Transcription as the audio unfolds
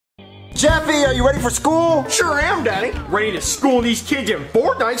Jeffy, are you ready for school? Sure am, Daddy. Ready to school these kids in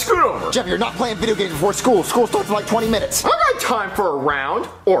Fortnite. Scoot over. Jeffy, you're not playing video games before school. School starts in like 20 minutes. I got time for a round,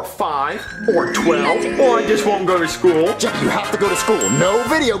 or 5, or 12, or I just won't go to school. Jeffy, you have to go to school. No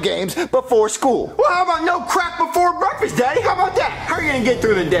video games before school. Well, how about no crap before breakfast, Daddy? How about that? How are you gonna get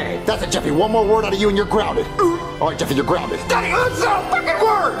through the day? That's it, Jeffy. One more word out of you and you're grounded. All right, Jeffy, you're grounded. Daddy, that's not a fucking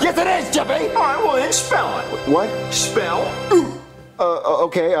word! Yes, it is, Jeffy. All right, well then spell it. What? Spell.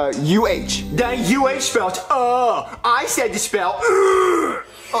 Okay, UH. Daddy, UH spells I said to spell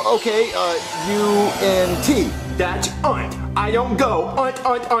Okay, UNT. That's unt. I don't go unt.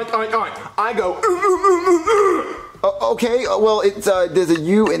 I go Okay, well, it's, there's a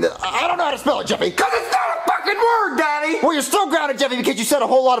U in the... I don't know how to spell it, Jeffy. Cause it's not a fucking word, Daddy! Well, you're still grounded, Jeffy, because you said a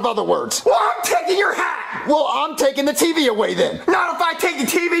whole lot of other words. Well, I'm taking your hat! Well, I'm taking the TV away then. Not if I take the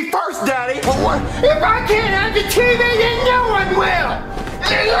TV first, Daddy! Well, what? If I can't have the TV, then no one will!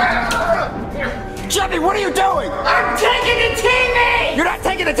 Jeffy, what are you doing? I'm taking the TV! You're not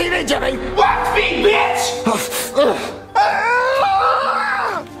taking the TV, Jeffy! Watch me, bitch!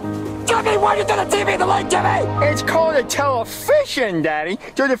 Jeffy, why you throw the TV in the lake, Jeffy? It's called a television, Daddy,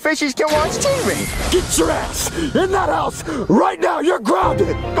 so the fishes can watch TV. Get your ass in that house right now. You're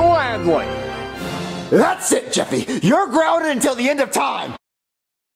grounded. Gladly. That's it, Jeffy. You're grounded until the end of time.